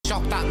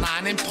chopped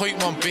that 9.1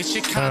 bitch.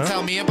 You can't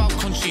tell me about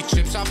country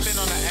trips. I've been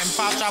on an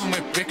M5 jam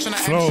with bricks and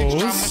an M6 jam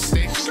with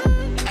sticks.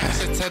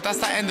 Exited, that's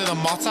the end of the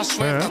mot. I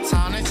swear that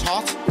town it's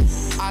hot.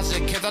 As a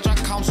kid, I drank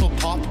council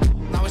pop.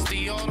 Now it's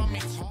the old on me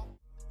top.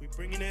 We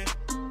bringing it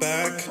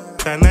back.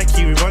 That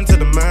Nike, we run to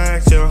the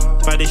max, yo.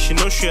 Baddest, you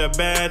know she a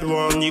bad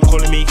one. You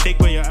calling me fake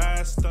when your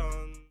ass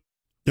done.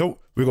 Yo,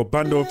 we got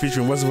Bando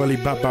featuring Wesavelli,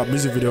 Bap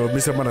music video.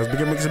 Mr. Manners,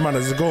 big up Mr.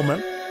 Manners. Let's go,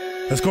 man.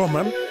 Let's go,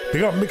 man.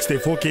 Big up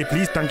mixtape 4K,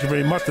 please. Thank you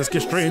very much. Let's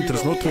get straight into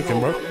this. No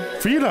talking, bro.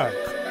 Feel like.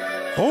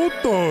 Hold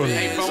on.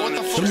 It's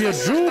gonna be a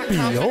droopy.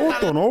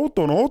 Hold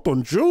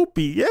on.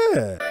 Droopy,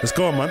 yeah. Let's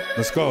go, man.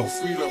 Let's go.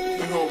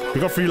 We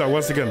got Feel Like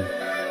once again.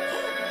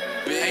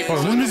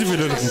 Oh, this music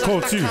video looking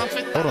cold too.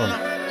 Hold on.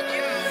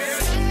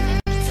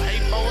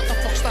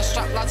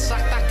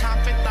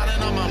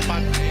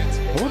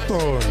 Hold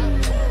on.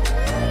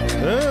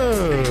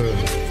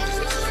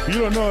 Yeah. You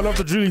don't know I love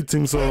the drilly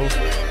thing, so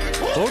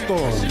hold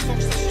on.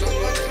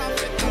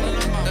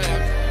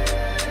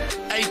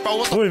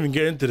 Don't even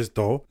get into this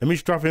though. Let me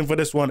strap in for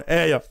this one.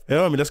 Hey, yeah,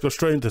 let's go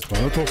straight into this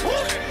one.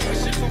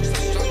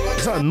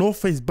 Is that a North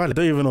Face body? I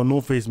don't even know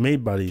North Face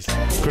made bodies.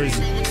 It's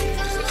crazy.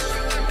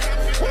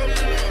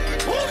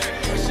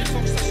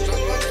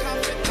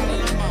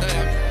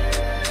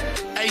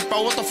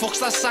 What the fuck's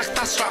that sack?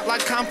 That strap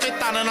like can't fit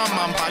down in a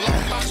man bag.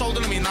 That's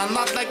older than me, nan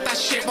lad, like that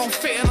shit won't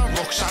fit in a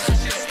rucksack.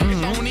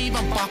 Don't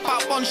even bap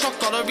bap, one shot,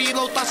 gotta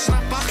reload that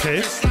snapback.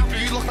 Okay.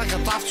 You look like a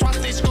daft twat,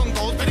 this gun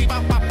goes bitty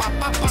bap bap bap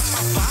bap bap.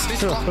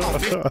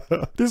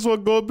 This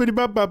one goes bitty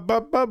bap bap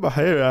bap bap. I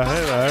hear it.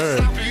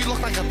 You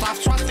look like a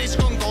daft twat, this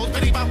gun goes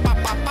bitty bap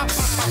bap bap bap bap.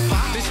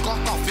 This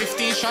Glock got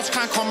 15 shots,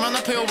 can't come round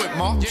the pill with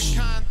mops.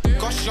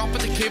 Got shot at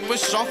the kid with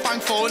soft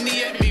bang 4 and he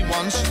hit me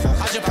once.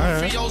 Had you put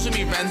 3 holes in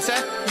me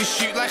renter, you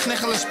shoot like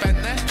Nicholas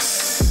Bentner.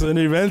 And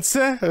he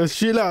renter?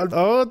 Shoot like He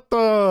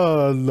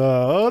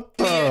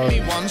hit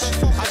me once.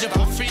 Had you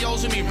put 3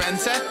 holes in me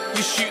renter,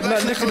 you shoot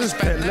like Nicholas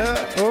Bentner.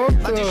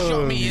 Had you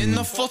shot me in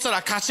the foot and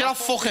I catch it, I'll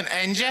fucking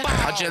end you.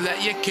 Had you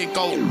let your kid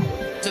go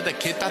to the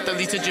kid that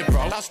deleted your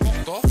bro? That's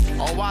fucked up.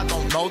 Oh, I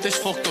don't know this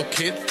fucked up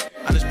kid,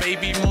 and his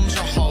baby mum's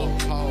a hoe.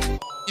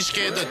 You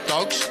scared of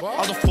dogs?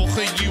 How the fuck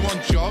are you on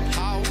job?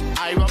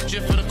 I robbed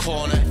you for the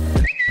corner.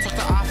 Took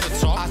the half the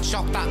top. I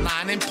chopped that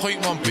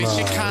 9.1 bitch.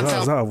 You can't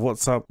tell. Is that a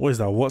WhatsApp? What is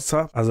that?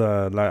 WhatsApp as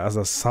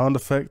a sound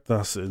effect?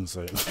 That's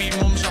insane.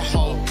 Mum's a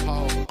hoe.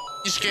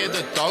 You scared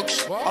of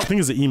dogs? I think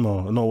it's an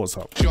email, not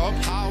WhatsApp. Job?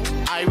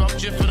 I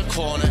robbed you for the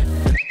corner.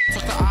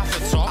 Took the half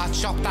the top. I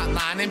chopped that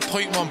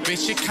 9.1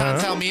 bitch. You can't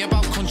tell me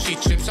about country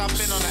trips. I've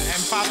been on an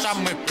M5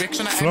 jam with bricks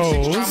and an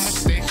M6 jam with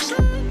sticks.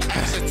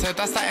 Exited,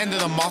 that's the end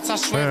of the mot. I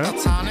swear that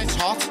town it's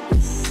hot.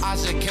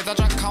 As a kid, I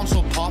drank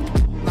council pop.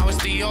 Now it's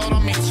the old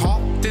on me top.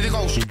 Did it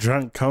go? He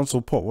drank council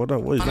pop. What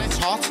is that? It's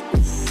hot.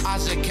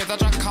 As a kid, I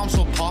drank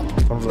council pop.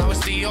 Now it's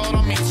the old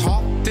on me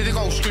top. Did it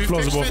go? Screw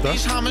fix for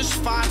these hammers.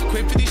 5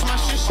 quid for these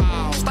mashes.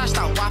 Stash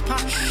that wapper.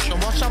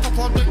 And watch out for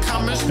plug with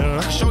cameras.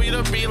 I can show you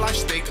the real life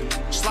stick.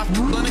 Slap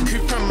Brooklyn and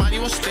Cooper and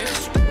manual stick.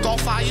 Go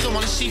far, you don't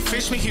want to see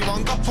fish. Make you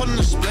one got put in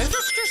a split.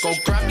 Go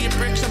grab your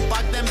bricks and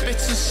bag them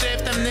bits and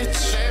save them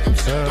nits.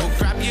 Go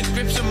grab your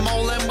grips and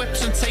mold them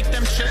whips and take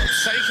them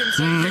chips. Take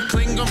it,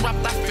 cling and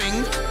wrap that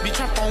thing. Me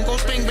trap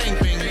bongos, bing, bing,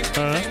 bing.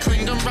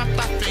 Cling and wrap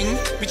that thing.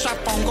 Me trap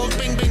bongos,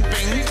 bing, bing,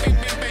 bing.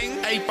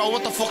 Hey, bro,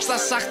 what the fuck's that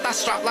sack? That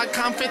strap like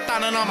can't fit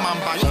down in a man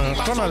bag.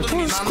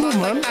 It's cool,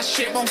 man. That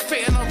shit won't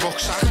fit in a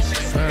rucksack.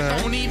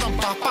 Don't even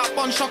bap bap,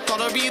 one shot,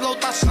 gotta reload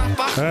that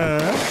snapback.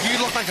 You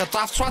look like a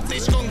daft twat,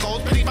 this gun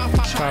goes bitty bap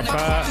bap bap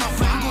bap.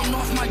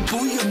 Off my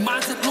boy, your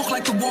man that look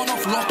like the one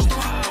off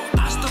Lockstar.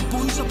 Ask the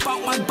boys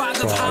about my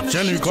bag of hammers.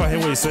 Jenny, you can't hear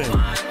what he's saying.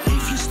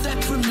 If you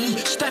step for me,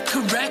 step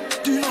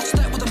correct. Do not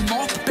step with a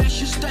mop. Best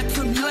you step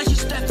for me like you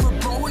step for a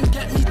bro and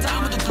get me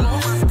down with a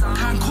glove.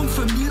 Can't come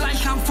for me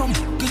like I'm from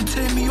and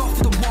turn me off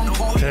with a one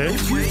pot.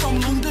 If you from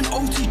London,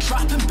 OT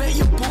trap and bet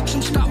your books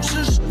and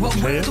scousers. Well,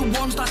 we're the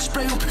ones that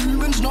spray up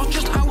humans, not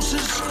just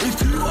houses.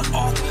 If you are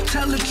off,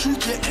 tell the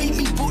truth, you hate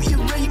me, but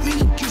you rate me.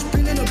 Just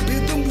been in a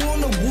bid and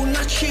won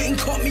that shit and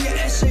caught me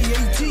at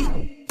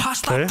SAAT.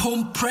 Pass that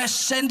pump press,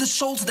 send the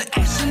soul to the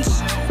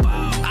essence.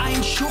 I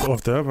ain't shook.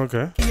 Off there,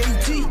 okay.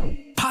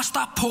 Pass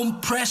that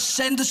pump press,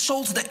 send the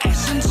soul to the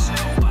essence.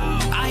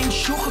 I ain't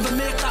shook if I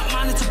make that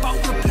man, it's about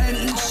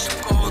repentance.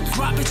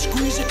 Grab it,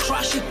 squeeze it,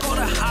 crash it, got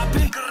a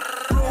habit.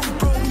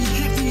 Bro, he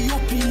hit me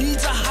up, he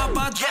needs a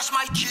habit. Yes,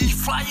 my G,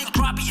 fly and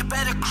grab it, you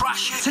better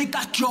crash it. Take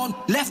that John,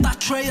 left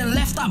that tray and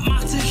left that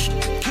Matic.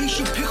 In case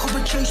you pick up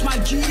and chase my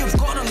G, you've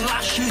gotta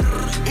lash it.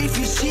 If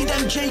you see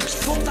them Jakes,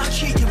 fuck that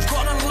shit, you've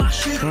gotta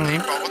lash it. Hey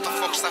bro, what the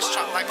fuck's that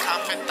strap like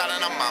can't fit that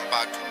in a man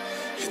bag?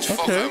 It's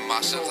fucking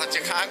massive, like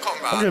you can't come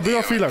round. Okay, big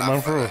up Feel Like,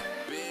 man, for real.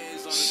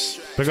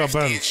 Big up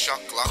Ben.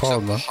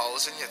 Cold, man.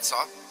 Holes in your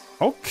top.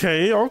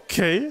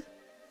 Okay.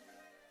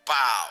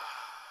 Bow.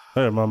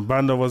 Hey man,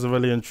 Bando was a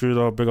really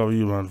intruder. Big up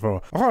you, man, bro.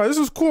 Alright, this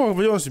was cool. I'll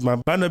be honest with you,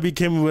 man. Bando B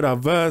came in with that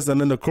verse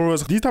and then the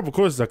chorus. These type of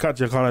choruses I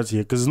catch, I can't lie to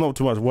you, because it's not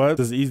too much words.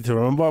 It's easy to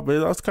remember, but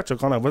that's catch, I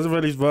can't lie.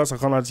 Wesavelli's verse, I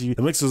can't lie to you.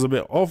 The mix was a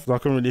bit off. I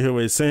couldn't really hear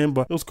what he's saying,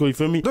 but it was cool. You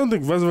feel me? I don't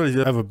think Wesavelli's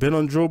ever been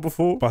on drill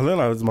before, but I think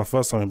like, it's my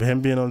first time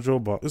him being on drill.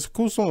 But it's a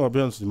cool song. I'll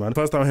be honest with you, man.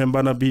 First time him,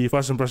 Bando B,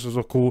 first impressions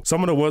were cool.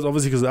 Some of the words,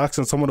 obviously, because the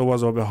accent, some of the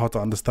words are a bit hard to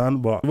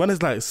understand. But when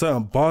it's like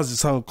certain bars, it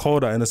sound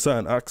colder in a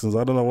certain accents.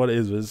 I don't know what it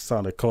is, but it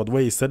sounded cold. The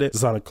way he said it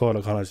sounded cold.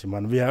 I can't lie to you,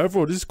 man. But yeah,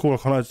 overall, this is cool. I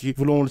can't lie to you. If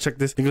you don't want to check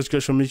this, link in the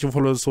description. Make sure you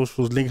follow the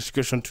socials. Link in the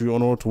description to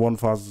on road to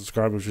 1,000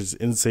 subscribers, which is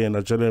insane.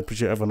 I genuinely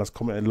appreciate everyone that's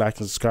commenting,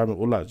 liking, subscribing,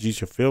 all that. You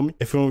feel me?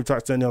 If you want me to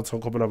talk to anyone,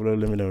 comment down below.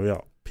 Let me know.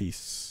 Yeah,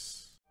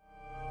 peace.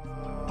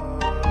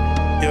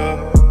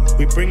 Yeah,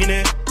 we bringing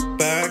it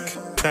back.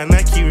 That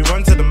Nike, we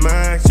run to the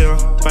max.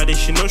 Yeah, by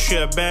this, you know she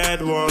a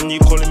bad one. You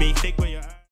calling me fake where you're at.